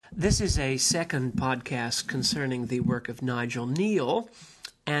This is a second podcast concerning the work of Nigel Neal,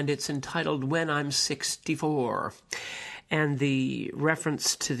 and it's entitled When I'm 64. And the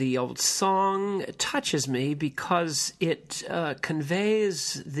reference to the old song touches me because it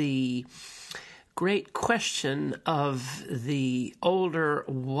conveys the great question of the older,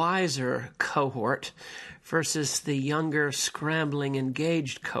 wiser cohort versus the younger, scrambling,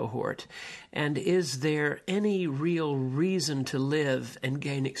 engaged cohort. And is there any real reason to live and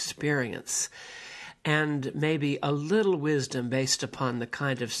gain experience? And maybe a little wisdom based upon the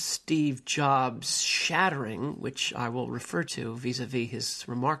kind of Steve Jobs shattering, which I will refer to vis-a-vis his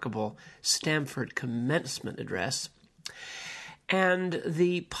remarkable Stanford commencement address, and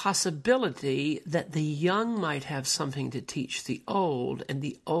the possibility that the young might have something to teach the old, and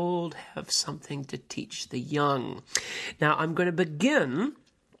the old have something to teach the young. Now, I'm going to begin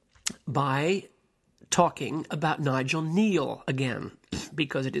by talking about Nigel Neal again,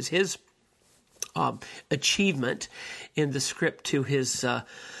 because it is his achievement in the script to his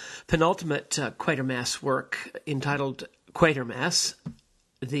penultimate Quatermass work entitled Quatermass,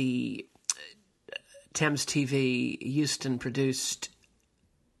 the Thames TV Euston-produced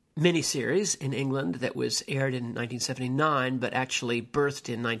miniseries in England that was aired in 1979, but actually birthed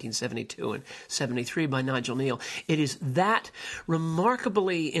in 1972 and 73 by Nigel Neal. It is that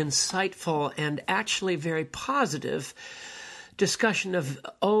remarkably insightful and actually very positive discussion of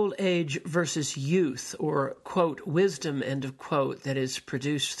old age versus youth, or, quote, wisdom, end of quote, that is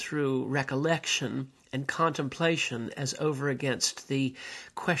produced through recollection and contemplation as over against the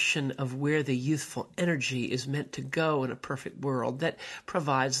question of where the youthful energy is meant to go in a perfect world, that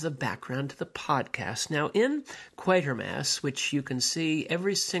provides the background to the podcast. Now, in Quatermass, which you can see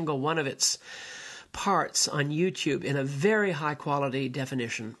every single one of its parts on YouTube in a very high-quality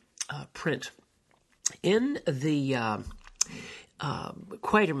definition print, in the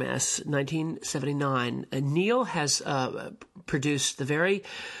Quatermass, 1979, Neal has produced the very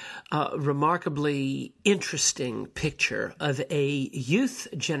remarkably interesting picture of a youth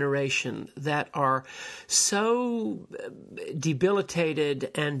generation that are so debilitated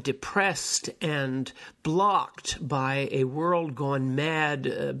and depressed and blocked by a world gone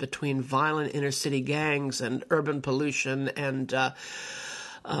mad between violent inner-city gangs and urban pollution and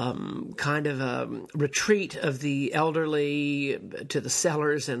kind of a retreat of the elderly to the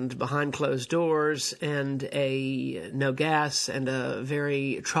cellars and behind closed doors, and a no gas and a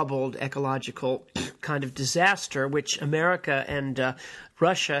very troubled ecological kind of disaster, which America and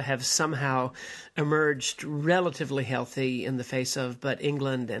Russia have somehow emerged relatively healthy in the face of, but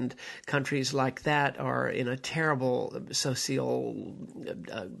England and countries like that are in a terrible social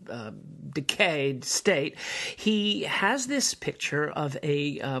decayed state. He has this picture of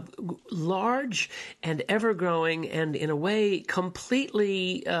a large and ever-growing and, in a way,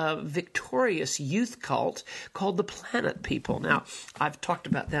 completely victorious youth cult called the Planet People. Now, I've talked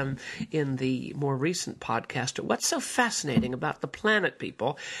about them in the more recent podcast. What's so fascinating about the Planet People?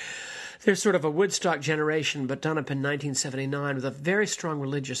 They're sort of a Woodstock generation, but done up in 1979 with a very strong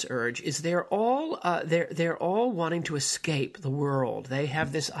religious urge. Is they're all wanting to escape the world. They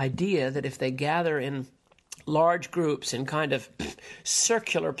have this idea that if they gather in large groups in kind of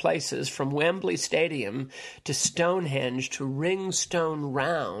circular places, from Wembley Stadium to Stonehenge to Ringstone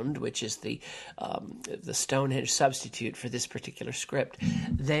Round, which is the Stonehenge substitute for this particular script,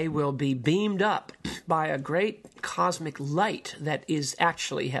 they will be beamed up by a great cosmic light that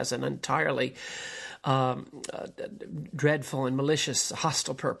has an entirely dreadful and malicious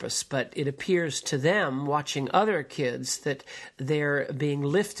hostile purpose, but it appears to them, watching other kids, that they're being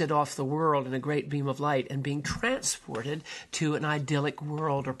lifted off the world in a great beam of light and being transported to an idyllic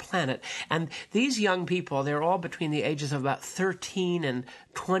world or planet. And these young people, they're all between the ages of about 13 and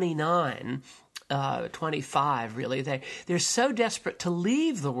 29, 25, really. They're so desperate to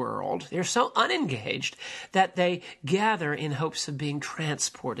leave the world, they're so unengaged, that they gather in hopes of being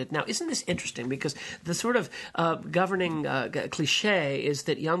transported. Now, isn't this interesting? Because the sort of governing cliche is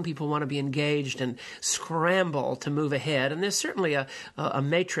that young people want to be engaged and scramble to move ahead. And there's certainly a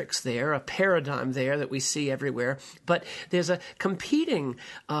matrix there, a paradigm there that we see everywhere. But there's a competing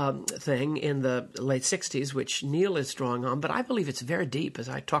thing in the late 60s, which Neal is drawing on. But I believe it's very deep, as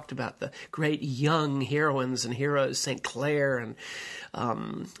I talked about the great young heroines and heroes, St. Clair and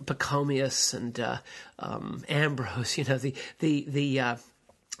Pachomius and Ambrose,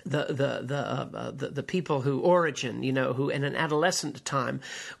 the people who Origin, who in an adolescent time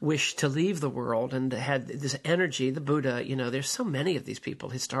wished to leave the world and had this energy, the Buddha, there's so many of these people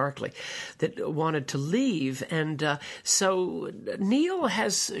historically that wanted to leave. And so Neale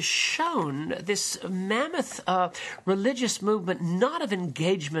has shown this mammoth religious movement, not of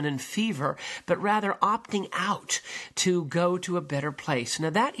engagement and fever, but rather opting out to go to a better place. Now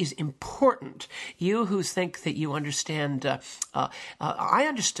that is important. You who think that you understand, I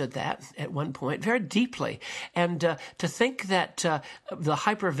understood that at one point very deeply, and to think that the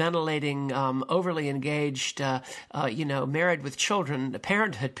hyperventilating, overly engaged, married with children,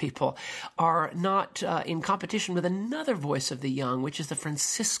 parenthood people are not in competition with another voice of the young, which is the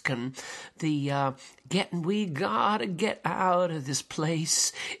Franciscan, we gotta get out of this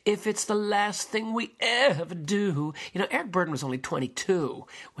place if it's the last thing we ever do. Eric Burdon was only 22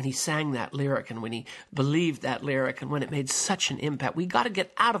 when he sang that lyric and when he believed that lyric and when it made such an impact. We got to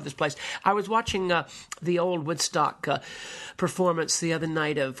get out of this place. I was watching the old Woodstock performance the other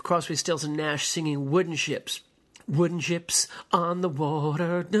night of Crosby, Stills, and Nash singing Wooden Ships. Wooden ships on the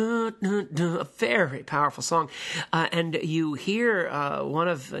water, dun, dun, dun, a very powerful song. And you hear one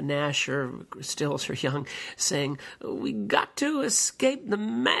of Nash or Stills or Young saying, "We got to escape the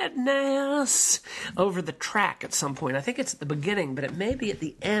madness," over the track at some point. I think it's at the beginning, but it may be at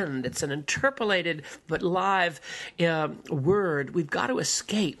the end. It's an interpolated but live word. We've got to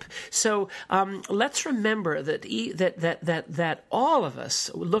escape. So let's remember that all of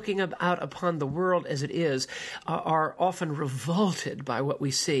us, looking out upon the world as it is, are often revolted by what we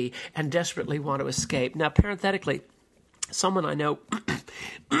see and desperately want to escape. Now, parenthetically, someone I know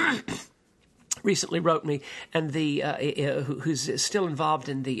recently wrote me, and who's still involved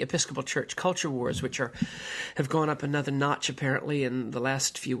in the Episcopal Church culture wars, which have gone up another notch apparently in the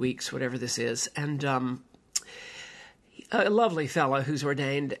last few weeks, whatever this is, and a lovely fellow who's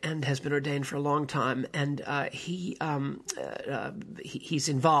ordained and has been ordained for a long time, and he's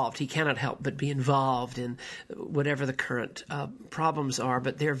involved. He cannot help but be involved in whatever the current problems are,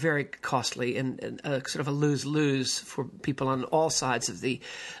 but they're very costly and sort of a lose-lose for people on all sides of the,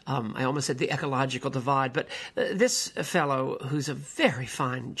 I almost said the ecological divide, but this fellow, who's a very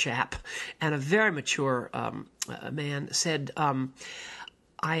fine chap and a very mature man, said, I'm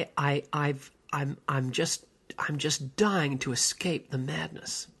just dying to escape the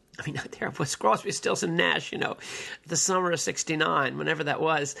madness. I mean, there was Crosby, Stills, and Nash, the summer of '69, whenever that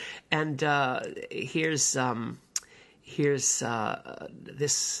was. And here's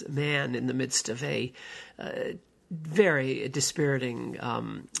this man in the midst of a very dispiriting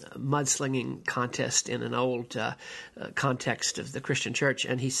mudslinging contest in an old context of the Christian church,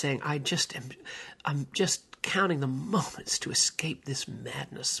 and he's saying, I'm just counting the moments to escape this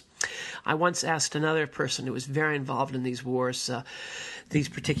madness. I once asked another person who was very involved in these wars, these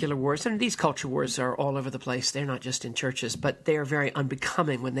particular wars, and these culture wars are all over the place. They're not just in churches, but they are very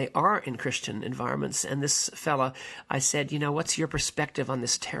unbecoming when they are in Christian environments. And this fella, I said, what's your perspective on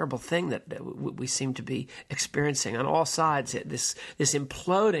this terrible thing that we seem to be experiencing on all sides, this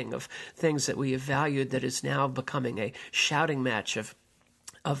imploding of things that we have valued that is now becoming a shouting match of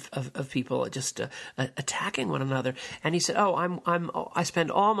people just attacking one another. And he said, I spend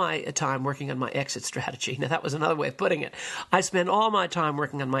all my time working on my exit strategy. Now, that was another way of putting it. I spend all my time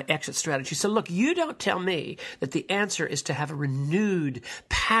working on my exit strategy. So look, you don't tell me that the answer is to have a renewed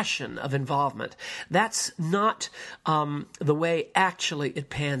passion of involvement. That's not the way actually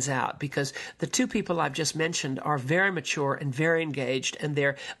it pans out, because the two people I've just mentioned are very mature and very engaged, and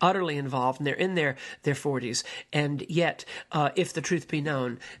they're utterly involved, and they're in their 40s. And yet, if the truth be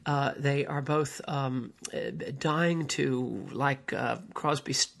known, they are both dying to, like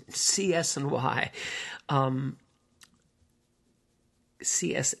Crosby, CSNY,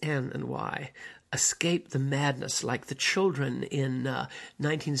 escape the madness, like the children in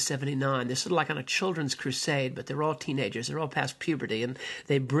 1979. They're sort of like on a children's crusade, but they're all teenagers. They're all past puberty, and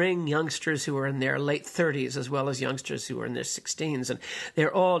they bring youngsters who are in their late 30s as well as youngsters who are in their 16s, and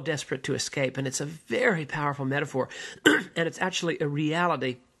they're all desperate to escape. And it's a very powerful metaphor, and it's actually a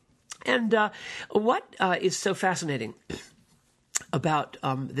reality. And what is so fascinating about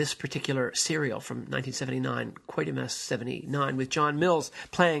this particular serial from 1979, Quatermass 79, with John Mills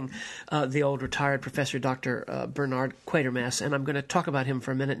playing the old retired professor, Dr. Bernard Quatermass. And I'm going to talk about him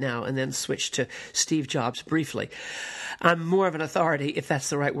for a minute now and then switch to Steve Jobs briefly. I'm more of an authority, if that's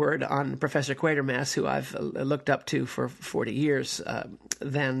the right word, on Professor Quatermass, who I've looked up to for 40 years,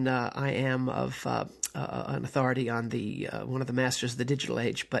 than I am of an authority on the one of the masters of the digital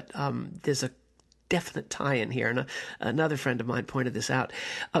age. But there's a definite tie-in here, and another friend of mine pointed this out.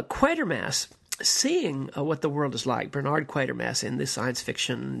 Quatermass seeing what the world is like. Bernard Quatermass, in the science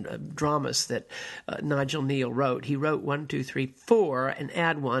fiction dramas that Nigel Kneale wrote, he wrote 1, 2, 3, 4, and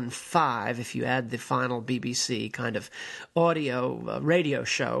add 1, 5, if you add the final BBC kind of audio radio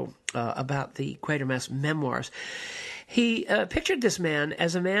show about the Quatermass memoirs. He pictured this man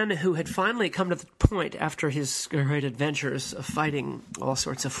as a man who had finally come to the point, after his great adventures of fighting all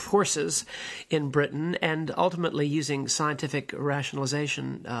sorts of forces in Britain and ultimately using scientific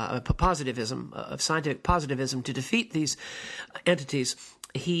rationalization, scientific positivism to defeat these entities.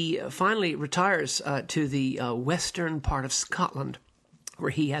 He finally retires to the western part of Scotland, where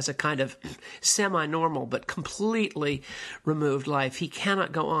he has a kind of semi-normal but completely removed life. He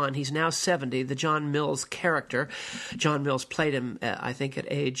cannot go on. He's now 70. The John Mills character, John Mills played him, I think, at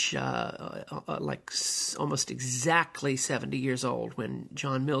age almost exactly 70 years old when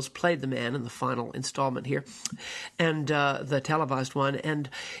John Mills played the man in the final installment here, and the televised one. And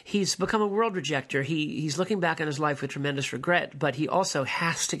he's become a world rejecter. He's looking back on his life with tremendous regret, but he also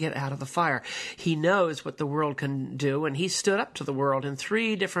has to get out of the fire. He knows what the world can do, and he stood up to the world in 3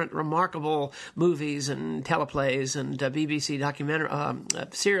 different remarkable movies and teleplays and BBC documentary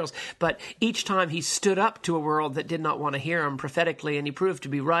serials. But each time he stood up to a world that did not want to hear him prophetically, and he proved to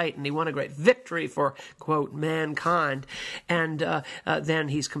be right, and he won a great victory for, quote, mankind. And then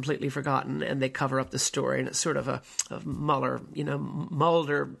he's completely forgotten, and they cover up the story, and it's sort of a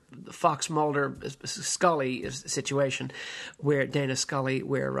Mulder, Fox Mulder, Scully situation, where Dana Scully,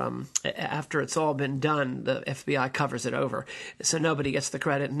 where after it's all been done, the FBI covers it over, so nobody gets the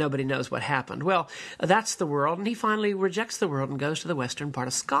credit and nobody knows what happened. Well, that's the world, and he finally rejects the world and goes to the western part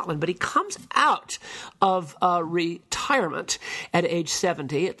of Scotland. But he comes out of retirement at age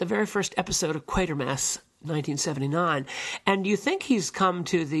 70 at the very first episode of Quatermass, 1979, and you think he's come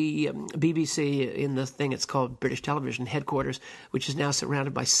to the BBC in the thing it's called British Television headquarters, which is now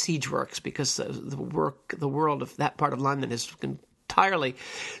surrounded by siege works because the world of that part of London is entirely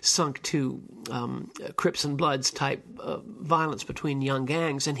sunk to Crips and Bloods type violence between young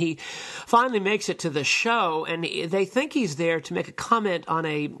gangs. And he finally makes it to the show, and they think he's there to make a comment on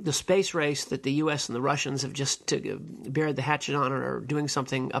the space race that the U.S. and the Russians have just buried the hatchet on, or are doing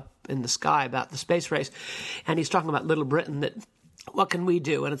something up in the sky about the space race. And he's talking about Little Britain, that what can we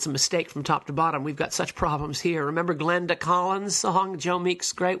do? And it's a mistake from top to bottom. We've got such problems here. Remember Glenda Collins' song, Joe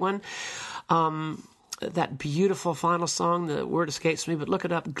Meek's great one? That beautiful final song, the word escapes me, but look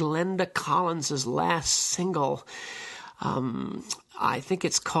it up. Glenda Collins' last single, I think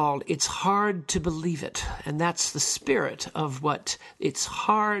it's called It's Hard to Believe It. And that's the spirit of what It's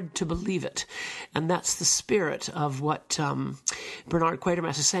Hard to Believe It. And that's the spirit of what Bernard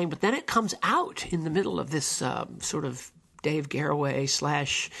Quatermass is saying. But then it comes out in the middle of this sort of Dave Garroway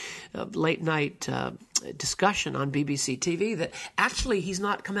 / late night discussion on BBC TV that actually he's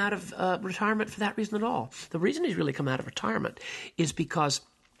not come out of retirement for that reason at all. The reason he's really come out of retirement is because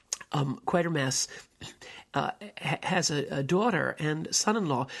Quatermass has a daughter and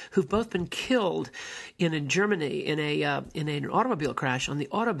son-in-law who've both been killed in Germany in an automobile crash on the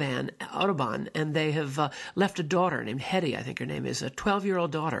Autobahn, and they have left a daughter named Hetty, I think her name is, a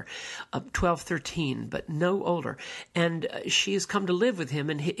 12-year-old daughter, 12, 13, but no older, and she has come to live with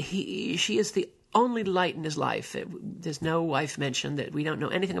him, and she is the only light in his life. There's no wife mentioned. That we don't know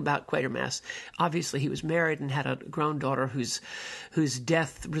anything about Quatermass. Obviously, he was married and had a grown daughter whose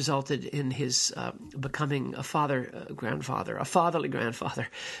death resulted in his becoming a fatherly grandfather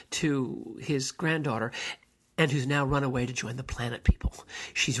to his granddaughter, and who's now run away to join the Planet People.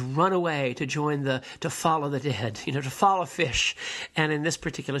 She's run away to follow the dead, to follow fish. And in this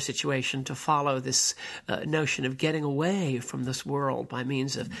particular situation, to follow this notion of getting away from this world by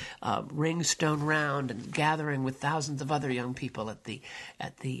means of Ring Stone Round and gathering with thousands of other young people at the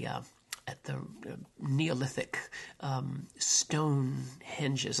Neolithic stone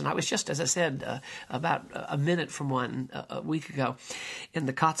henges. And I was just, as I said, about a minute from one a week ago in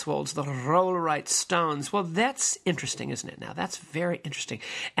the Cotswolds, the Rollright stones. Well, that's interesting, isn't it? Now, that's very interesting.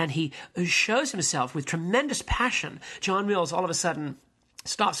 And he shows himself with tremendous passion. John Mills, all of a sudden,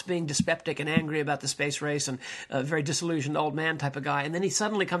 stops being dyspeptic and angry about the space race and a very disillusioned old man type of guy. And then he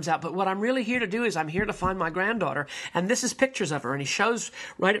suddenly comes out, but what I'm really here to do is I'm here to find my granddaughter. And this is pictures of her. And he shows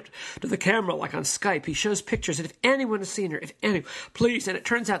right up to the camera, like on Skype, he shows pictures. And if anyone has seen her, please. And it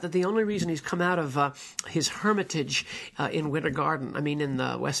turns out that the only reason he's come out of his hermitage in Winter Garden, in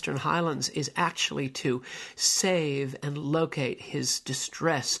the Western Highlands, is actually to save and locate his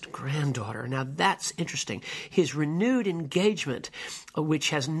distressed granddaughter. Now, that's interesting. His renewed engagement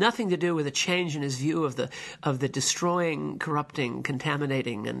which has nothing to do with a change in his view of the destroying, corrupting,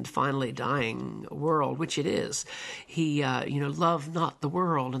 contaminating, and finally dying world, which it is. He, love not the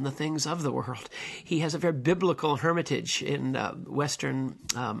world and the things of the world. He has a very biblical hermitage in western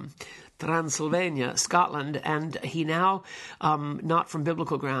Transylvania, Scotland, and he now, not from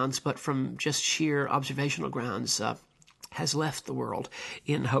biblical grounds, but from just sheer observational grounds, has left the world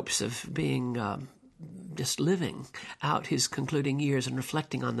in hopes of being just living out his concluding years and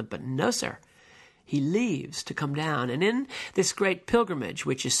reflecting on them. But no, sir. He leaves to come down. And in this great pilgrimage,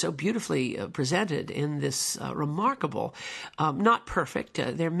 which is so beautifully presented in this remarkable, not perfect,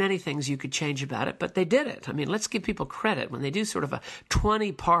 there are many things you could change about it, but they did it. I mean, let's give people credit when they do sort of a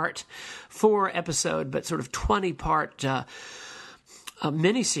 20-part, 4-episode, but sort of 20-part a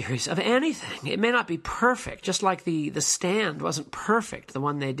miniseries of anything. It may not be perfect, just like the Stand wasn't perfect, the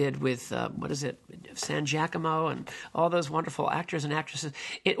one they did with, San Giacomo and all those wonderful actors and actresses.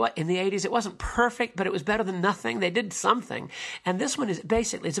 In the 80s, it wasn't perfect, but it was better than nothing. They did something. And this one is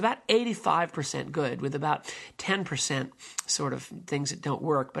basically, it's about 85% good with about 10% sort of things that don't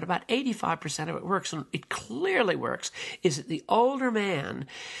work, but about 85% of it works, and it clearly works, is that the older man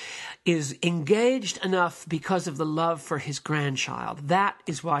is engaged enough because of the love for his grandchild. That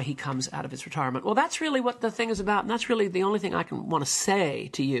is why he comes out of his retirement. Well, that's really what the thing is about, and that's really the only thing I can want to say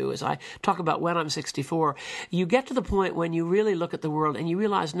to you as I talk about When I'm 64. You get to the point when you really look at the world and you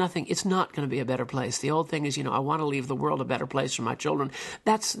realize it's not going to be a better place. The old thing is, I want to leave the world a better place for my children.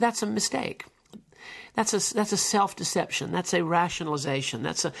 That's a mistake. That's a self-deception. That's a rationalization.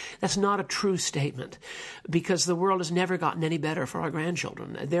 That's not a true statement, because the world has never gotten any better for our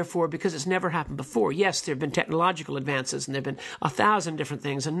grandchildren. Therefore, because it's never happened before, yes, there have been technological advances, and there have been 1,000 different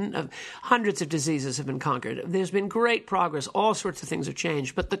things, and hundreds of diseases have been conquered. There's been great progress. All sorts of things have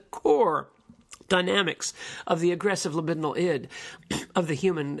changed, but the core dynamics of the aggressive libidinal id of the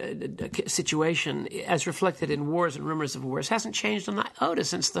human situation, as reflected in wars and rumors of wars, hasn't changed an iota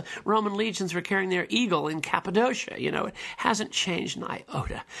since the Roman legions were carrying their eagle in Cappadocia. It hasn't changed an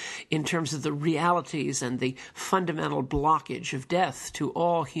iota in terms of the realities and the fundamental blockage of death to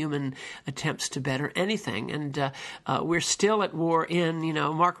all human attempts to better anything. And we're still at war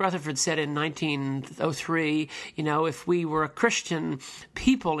Mark Rutherford said in 1903, if we were a Christian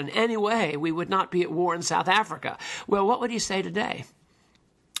people in any way, we would not be at war in South Africa. Well, what would he say today?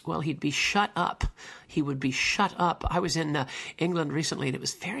 Well, he'd be shut up. He would be shut up. I was in England recently, and it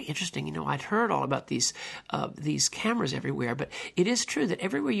was very interesting. I'd heard all about these cameras everywhere, but it is true that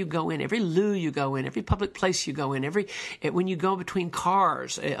everywhere you go in, every loo you go in, every public place you go in, when you go between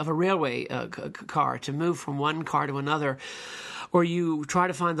cars of a railway car to move from one car to another, or you try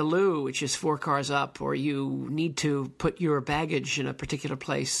to find the loo, which is 4 cars up, or you need to put your baggage in a particular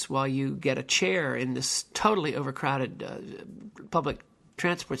place while you get a chair in this totally overcrowded public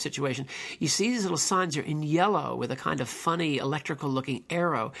transport situation. You see these little signs are in yellow with a kind of funny electrical-looking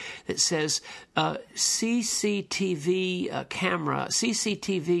arrow that says CCTV camera,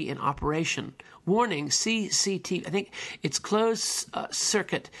 CCTV in operation. Warning, CCTV. I think it's closed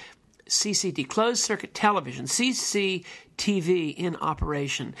circuit television, CCTV in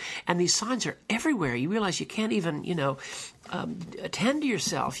operation. And these signs are everywhere. You realize you can't even, attend to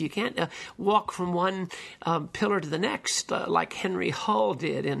yourself. You can't walk from one pillar to the next like Henry Hull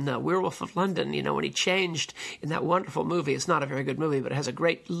did in Werewolf of London, when he changed in that wonderful movie. It's not a very good movie, but it has a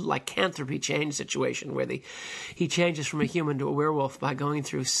great lycanthropy change situation where he changes from a human to a werewolf by going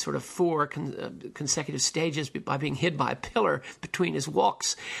through sort of 4 consecutive stages by being hid by a pillar between his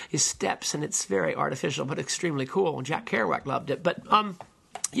walks, his steps, and it's very artificial but extremely cool. Jack Kerouac loved it. But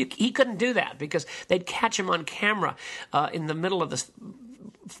he couldn't do that because they'd catch him on camera in the middle of the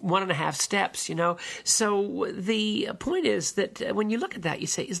 1.5 steps, So the point is that when you look at that, you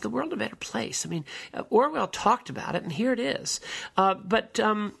say, is the world a better place? I mean, Orwell talked about it, and here it is. But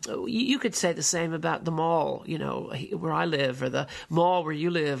you could say the same about the mall, where I live, or the mall where you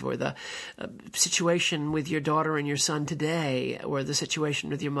live, or the situation with your daughter and your son today, or the situation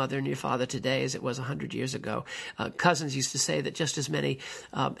with your mother and your father today as it was 100 years ago. Cousins used to say that just as many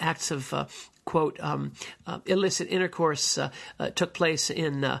acts of quote, illicit intercourse took place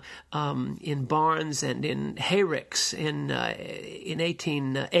in barns and in hayricks in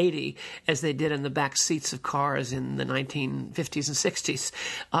 1880 as they did in the back seats of cars in the 1950s and 60s.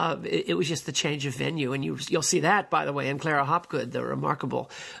 It was just the change of venue, and you'll see that, by the way, in Clara Hopgood, the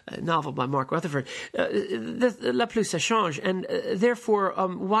remarkable novel by Mark Rutherford. La plus ça change, and therefore,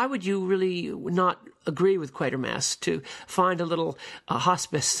 why would you really not agree with Quatermass to find a little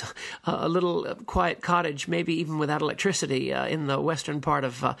hospice, a little quiet cottage, maybe even without electricity, in the western part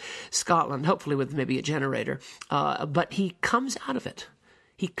of Scotland, hopefully with maybe a generator. But he comes out of it.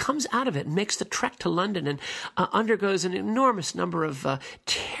 he comes out of it and makes the trek to London and undergoes an enormous number of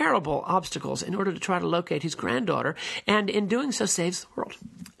terrible obstacles in order to try to locate his granddaughter, and in doing so saves the world.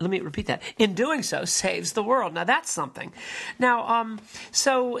 Let me repeat that. In doing so, saves the world. Now, that's something. Now,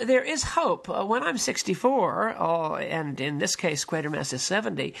 so there is hope. When I'm 64, and in this case, Quatermass is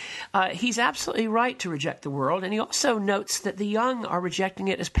 70, he's absolutely right to reject the world, and he also notes that the young are rejecting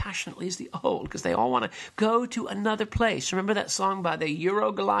it as passionately as the old, because they all want to go to another place. Remember that song by the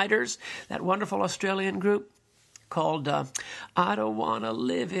Eurogliders, that wonderful Australian group? Called I Don't Want to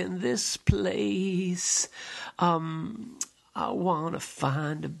Live in This Place. I want to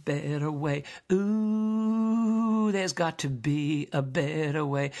find a better way. Ooh, there's got to be a better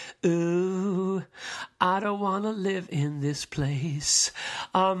way. Ooh, I don't want to live in this place.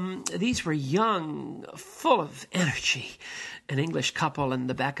 These were young, full of energy. An English couple and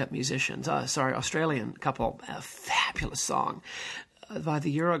the backup musicians. Australian couple. A fabulous song by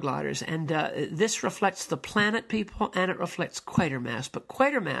the Eurogliders, and this reflects the Planet people, and it reflects Quatermass. But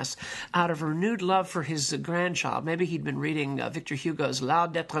Quatermass, out of renewed love for his grandchild, maybe he'd been reading Victor Hugo's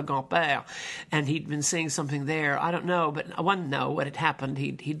L'Art d'être grand-père, and he'd been seeing something there. I don't know, but I want to know what had happened.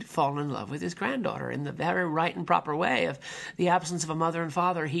 He'd fallen in love with his granddaughter in the very right and proper way of the absence of a mother and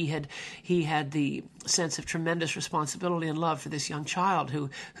father. He had the sense of tremendous responsibility and love for this young child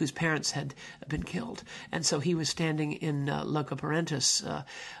whose parents had been killed, and so he was standing in loco parentis.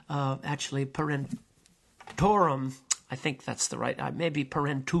 Actually parentorum, I think that's the right, maybe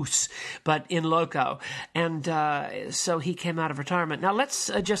parentus, but in loco. And so he came out of retirement. Now let's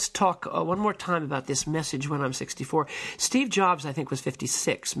just talk one more time about this message when I'm 64. Steve Jobs, I think, was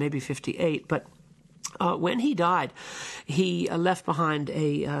 56, maybe 58, but when he died, he left behind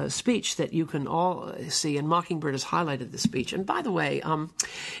a speech that you can all see, and Mockingbird has highlighted the speech. And by the way,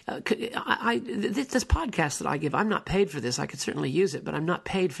 this podcast that I give, I'm not paid for this. I could certainly use it, but I'm not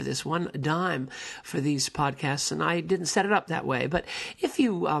paid for this one dime for these podcasts, and I didn't set it up that way. But if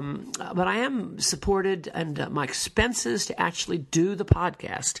you, but I am supported, and my expenses to actually do the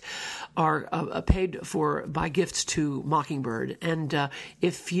podcast are paid for by gifts to Mockingbird. And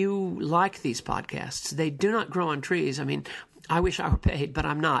if you like these podcasts, they do not grow on trees. I mean, I wish I were paid, but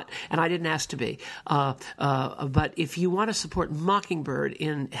I'm not, and I didn't ask to be. But if you want to support Mockingbird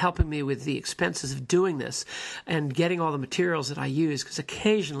in helping me with the expenses of doing this and getting all the materials that I use, because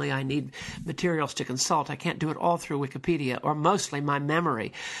occasionally I need materials to consult. I can't do it all through Wikipedia, or mostly my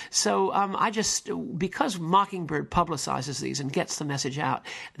memory. So because Mockingbird publicizes these and gets the message out,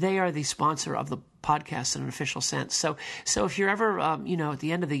 they are the sponsor of the podcast in an official sense. So if you're ever, at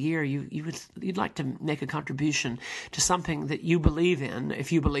the end of the year, you'd like to make a contribution to something that you believe in,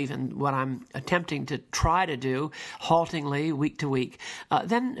 if you believe in what I'm attempting to try to do, haltingly, week to week,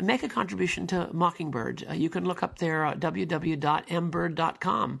 then make a contribution to Mockingbird. You can look up there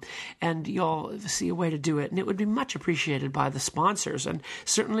www.mbird.com, and you'll see a way to do it. And it would be much appreciated by the sponsors, and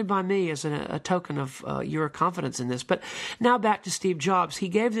certainly by me as a token of your confidence in this. But now back to Steve Jobs. He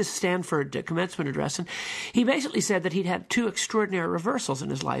gave this Stanford commencement address, and he basically said that he'd had two extraordinary reversals in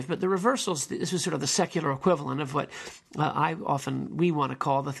his life, but the reversals, this was sort of the secular equivalent of what we want to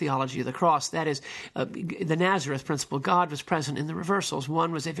call the theology of the cross. That is, the Nazareth principle. God was present in the reversals.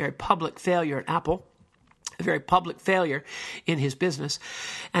 One was a very public failure at Apple, a very public failure in his business,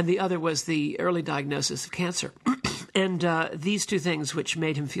 and the other was the early diagnosis of cancer. And these two things, which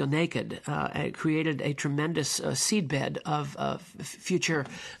made him feel naked, created a tremendous seedbed of future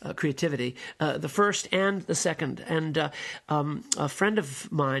creativity, the first and the second. And a friend of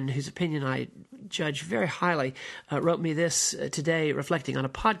mine, whose opinion I judge very highly, wrote me this today, reflecting on a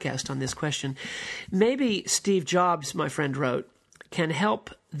podcast on this question. Maybe Steve Jobs, my friend wrote, can help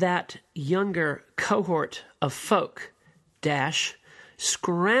that younger cohort of folk,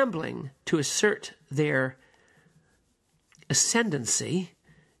 scrambling to assert their ascendancy,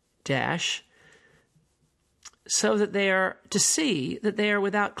 so that they are to see that they are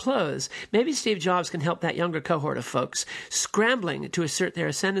without clothes. Maybe Steve Jobs can help that younger cohort of folks scrambling to assert their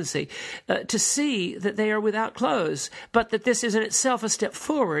ascendancy to see that they are without clothes, but that this is in itself a step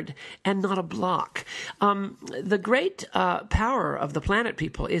forward and not a block. The great power of the Planet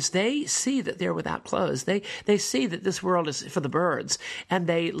people is they see that they're without clothes. They see that this world is for the birds, and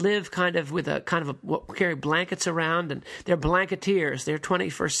they live kind of carry blankets around, and they're blanketeers. They're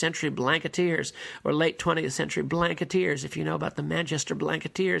 21st century blanketeers, or late 20th century blanketeers. If you know about the Manchester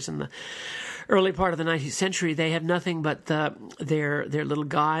Blanketeers in the early part of the 19th century, they have nothing but their little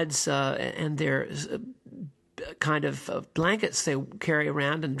guides and their kind of blankets they carry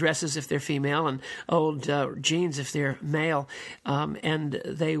around, and dresses if they're female, and old jeans if they're male. And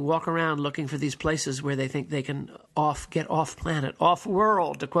they walk around looking for these places where they think they can get off planet, off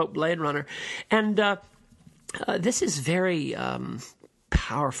world, to quote Blade Runner. And this is very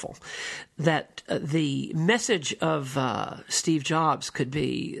powerful, that the message of Steve Jobs could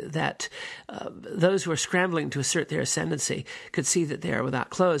be that those who are scrambling to assert their ascendancy could see that they are without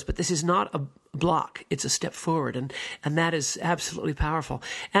clothes. But this is not a block, it's a step forward, and that is absolutely powerful.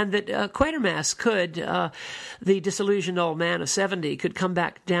 And that Quatermass could, the disillusioned old man of 70, could come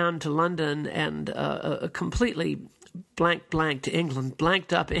back down to London and completely blanked England,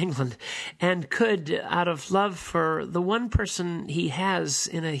 blanked up England, and could, out of love for the one person he has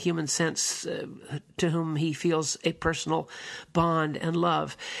in a human sense to whom he feels a personal bond and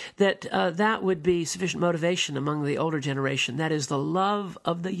love, that would be sufficient motivation among the older generation. That is the love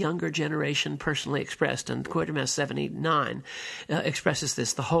of the younger generation personally expressed. And Quatermass 79 expresses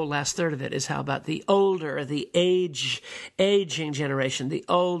this. The whole last third of it is how about the older, the aging generation, the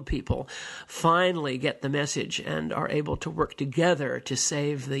old people, finally get the message and are able to work together to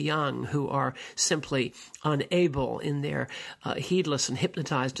save the young, who are simply unable in their heedless and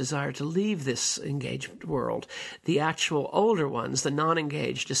hypnotized desire to leave this engaged world. The actual older ones, the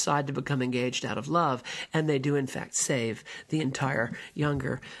non-engaged, decide to become engaged out of love, and they do in fact save the entire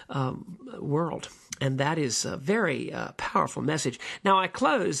younger world. And that is a very powerful message. Now, I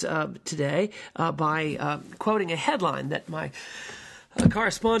close today by quoting a headline that my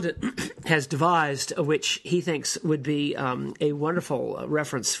correspondent has devised, which he thinks would be a wonderful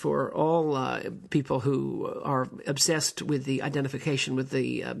reference for all people who are obsessed with the identification with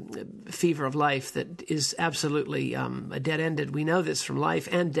the fever of life that is absolutely dead-ended. We know this from life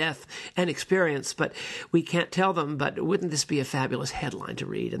and death and experience, but we can't tell them. But wouldn't this be a fabulous headline to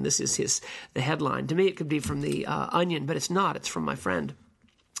read? And this is the headline. To me, it could be from the Onion, but it's not. It's from my friend.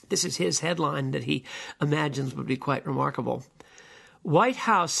 This is his headline that he imagines would be quite remarkable. White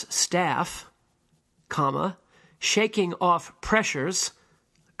House staff, shaking off pressures,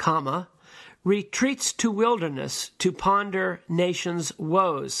 retreats to wilderness to ponder nation's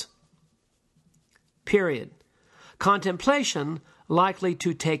woes. Period. Contemplation likely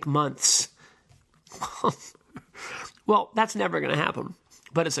to take months. Well, that's never going to happen,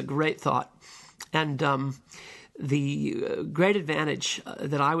 but it's a great thought. And the great advantage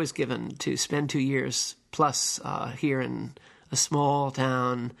that I was given to spend 2 years plus here in a small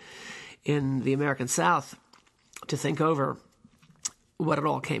town in the American South, to think over what it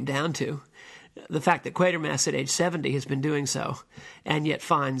all came down to. The fact that Quatermass at age 70 has been doing so, and yet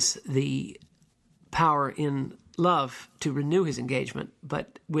finds the power in love to renew his engagement,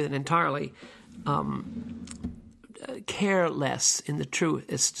 but with an entirely careless, in the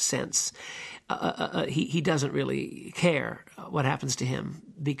truest sense. He doesn't really care what happens to him,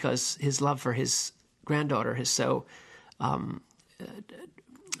 because his love for his granddaughter has so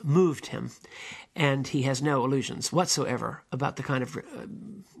moved him, and he has no illusions whatsoever about the kind of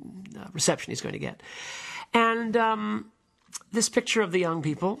reception he's going to get. And this picture of the young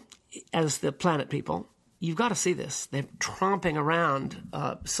people as the planet people, you've got to see this. They're tromping around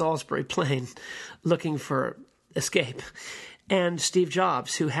Salisbury Plain looking for escape. And Steve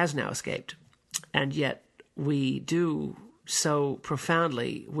Jobs, who has now escaped. And yet we do so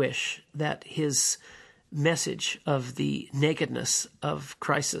profoundly wish that his message of the nakedness of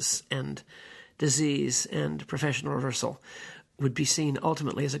crisis and disease and professional reversal would be seen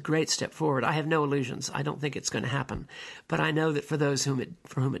ultimately as a great step forward. I have no illusions. I don't think it's going to happen. But I know that for those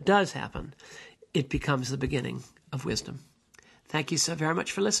for whom it does happen, it becomes the beginning of wisdom. Thank you so very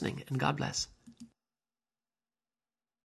much for listening, and God bless.